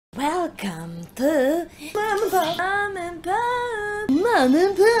Welcome to Mom and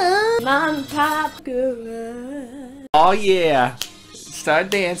Pop Good. Oh yeah, start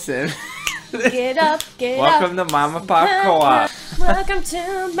dancing. Get up, get Welcome up. to Mama Pop Co-op. Welcome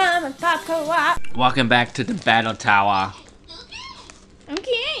to Mom and Pop Co-op. Welcome back to the Battle Tower.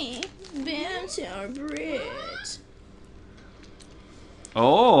 Okay, that's our bridge.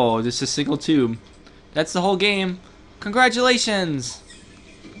 Oh, this is a single tube. That's the whole game. Congratulations.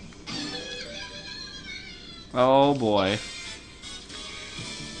 Oh boy.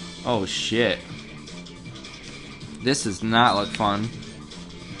 Oh shit. This does not look fun.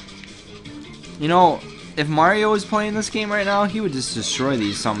 You know, if Mario was playing this game right now, he would just destroy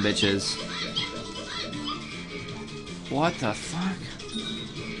these sumbitches. What the fuck?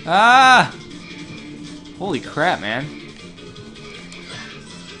 Ah! Holy crap, man.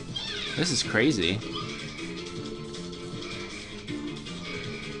 This is crazy.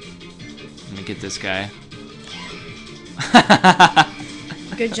 Let me get this guy.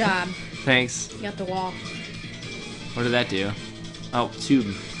 Good job. Thanks. You got the wall. What did that do? Oh,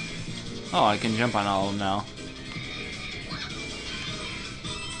 tube. Oh, I can jump on all of them now.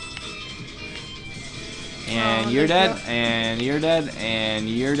 And you're dead, and you're dead, and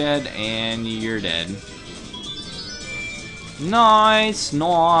you're dead, and you're dead. Nice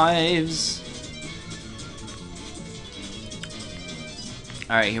knives.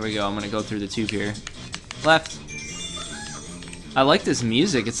 Alright, here we go. I'm gonna go through the tube here. Left. I like this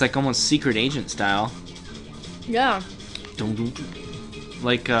music. It's like almost Secret Agent style. Yeah.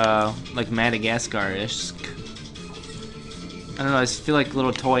 Like Madagascar-ish. I don't know, I just feel like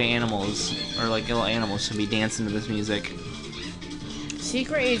little toy animals, or like little animals should be dancing to this music.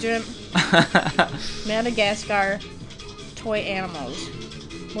 Secret Agent, Madagascar, toy animals.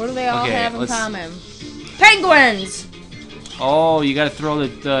 What do they all have in common? Penguins! Oh, you gotta throw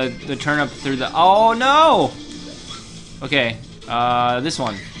the turnip through the... Oh, no! Okay, this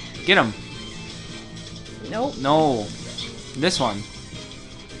one. Get him. Nope. No. This one.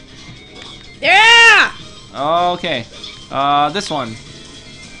 Yeah! Okay. This one.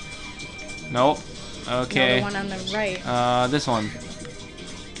 Nope. Okay. No, the one on the right. This one.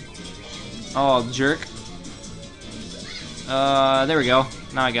 Oh, jerk. There we go.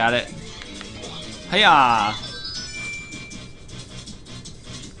 Now I got it. Hiya!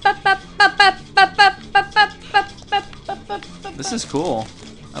 This is cool.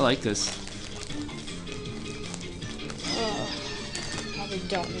 I like this. Probably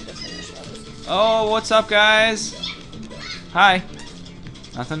don't need to finish those. Oh, what's up, guys? Hi.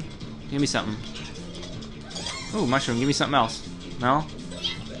 Nothing? Give me something. Ooh, mushroom. Give me something else. No?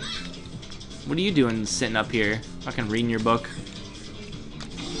 What are you doing sitting up here? Fucking reading your book.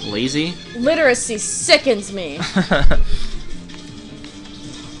 Lazy? Literacy sickens me.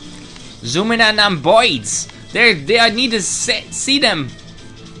 Zoom in on them boys. I need to see them.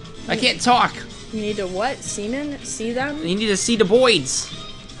 I can't talk. You need to what? Semen? See them? You need to see the boys.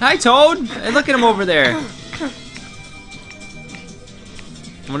 Hi, Toad. Hey, look at him over there. I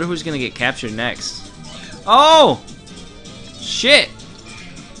wonder who's gonna get captured next. Oh! Shit!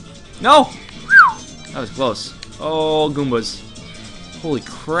 No! That was close. Oh, Goombas. Holy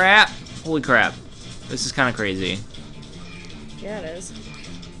crap. Holy crap. This is kind of crazy. Yeah, it is.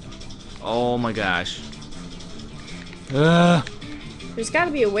 Oh my gosh. Ugh. There's got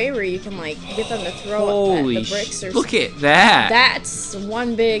to be a way where you can, like, get them to throw Holy the bricks or look at that. That's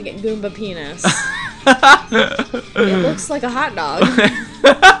one big Goomba penis. It looks like a hot dog.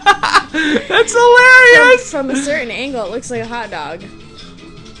 That's hilarious! From a certain angle, it looks like a hot dog.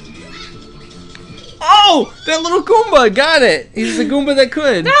 Oh! That little Goomba got it! He's the Goomba that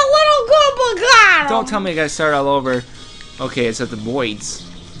could. That little Goomba got him! Don't tell me I gotta start all over. Okay, it's at the voids.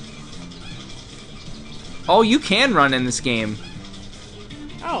 Oh, you can run in this game.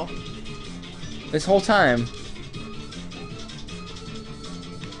 Oh. This whole time.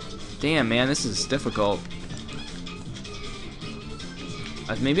 Damn, man, this is difficult.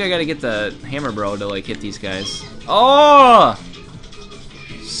 Maybe I gotta get the hammer bro to, like, hit these guys. Oh!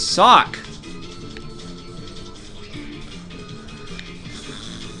 Suck!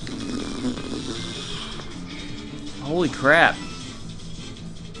 Holy crap.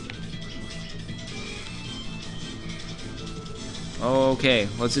 Okay,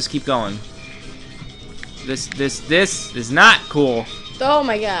 let's just keep going. This is not cool. Oh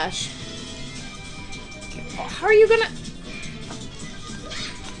my gosh. How are you gonna...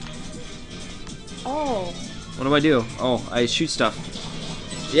 Oh. What do I do? Oh, I shoot stuff.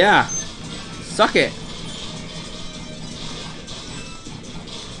 Yeah. Suck it.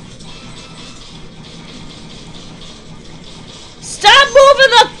 Stop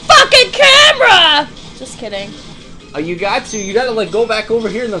moving the kidding. Oh, you got to. You got to like go back over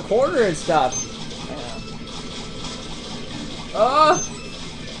here in the corner and stuff. Oh,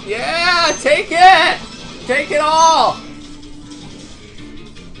 yeah! Take it! Take it all!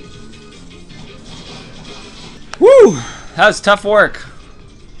 Woo! That was tough work.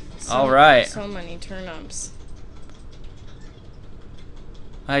 All right. So many turnips.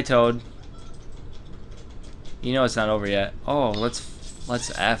 Hi, Toad. You know it's not over yet. Oh, let's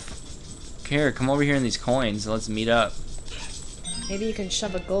F. Here, come over here in these coins. Let's meet up. Maybe you can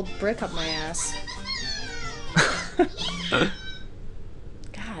shove a gold brick up my ass.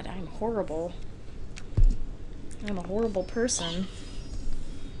 God, I'm horrible. I'm a horrible person.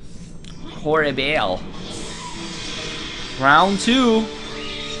 Horrible. Round 2.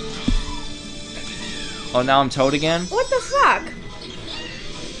 Oh, now I'm Toad again? What the fuck?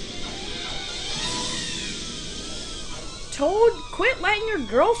 Toad, quit letting your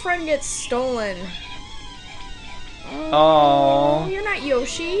girlfriend get stolen. Oh. You're not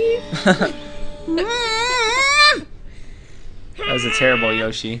Yoshi. That was a terrible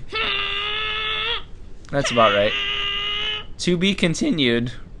Yoshi. That's about right. To be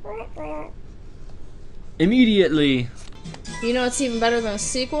continued. Immediately. You know what's even better than a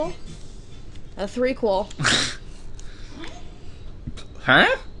sequel? A threequel.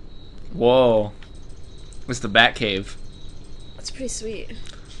 Huh? Whoa. What's the Batcave? That's pretty sweet.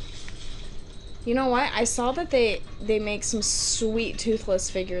 You know what? I saw that they make some sweet toothless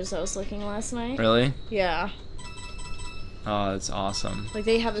figures. I was looking last night. Really? Yeah. Oh, that's awesome. Like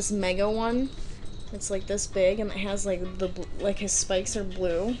they have this mega one. It's like this big, and it has like like his spikes are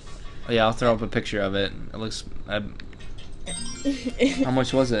blue. Oh, yeah, I'll throw up a picture of it. It looks. How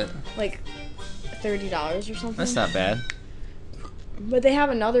much was it? Like $30 or something. That's not bad. But they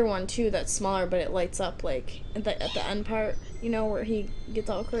have another one too that's smaller, but it lights up like at the end part. You know, where he gets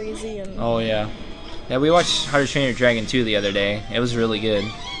all crazy and. Oh yeah. Yeah, we watched How to Train Your Dragon 2 the other day. It was really good.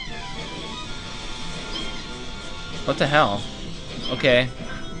 What the hell? Okay.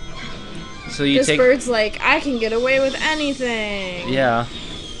 So you this take. bird's like, I can get away with anything. Yeah.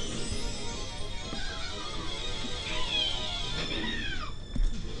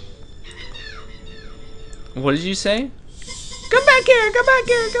 What did you say? Come back here! Come back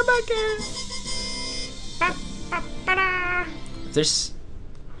here! Come back here! There's.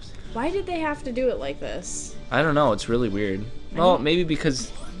 Why did they have to do it like this? I don't know. It's really weird. Well, maybe because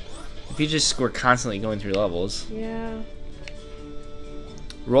if you just were constantly going through levels. Yeah.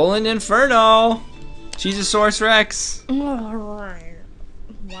 Rolling Inferno! Cheezosaurus Rex! Wow.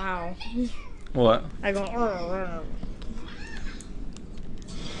 What? I go.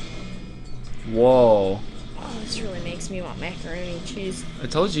 Whoa. Oh, this really makes me want macaroni and cheese. I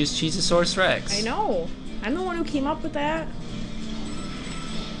told you it's Cheezosaurus Rex. I know. I'm the one who came up with that.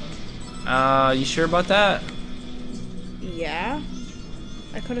 You sure about that? Yeah.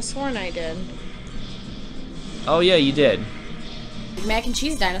 I could have sworn I did. Oh yeah, you did. Mac and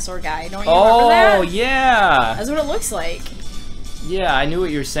cheese dinosaur guy. Don't you remember that? Oh yeah. That's what it looks like. Yeah, I knew what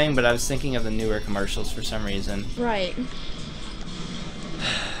you were saying, but I was thinking of the newer commercials for some reason. Right.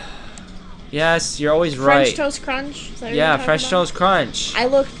 Yes, you're always right. French Toast Crunch? Is that what Yeah, you're French talking about? Toast Crunch. I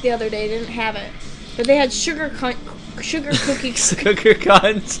looked the other day, didn't have it. But they had sugar cookies. Sugar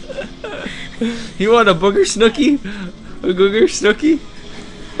cunt. You want a booger snookie? A googer snookie?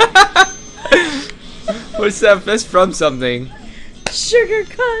 What's that? That's from something. Sugar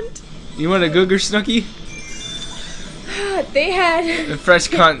cunt. You want a googer snookie? They had A fresh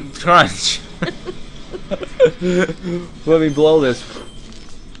cunt crunch. Let me blow this.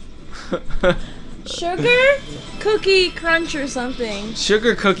 sugar cookie crunch or something.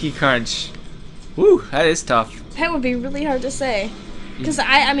 Sugar cookie crunch. Woo, that is tough. That would be really hard to say. Because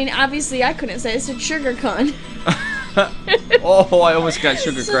I mean, obviously I couldn't say it. I said sugar cunt. Oh, I almost got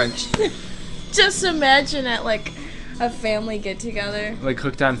sugar crunch. Just imagine at like a family get together. Like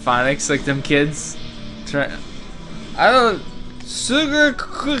hooked on phonics, like them kids. I don't. Sugar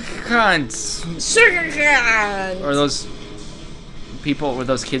cookie crunch. Sugar cunt. Or those people with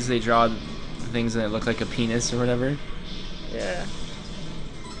those kids, they draw things that look like a penis or whatever. Yeah.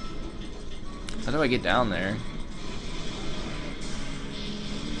 How do I get down there?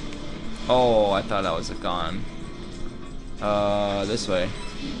 Oh, I thought I was gone. This way.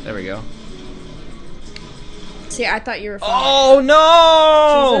 There we go. See, I thought you were. Oh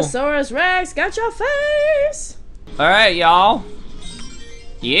no! Cheezosaurus Rex got your face. All right, y'all.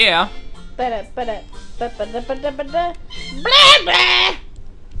 Yeah. Blah blah.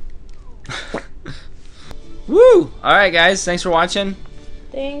 Woo! All right, guys. Thanks for watching.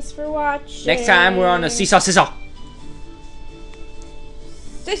 Thanks for watching. Next time we're on the Seesaw Sizzle.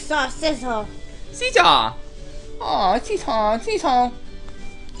 Seesaw Sizzle. Seesaw. Aw, T-Tong.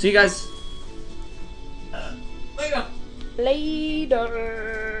 See you guys.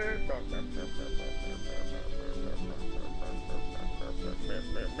 Later.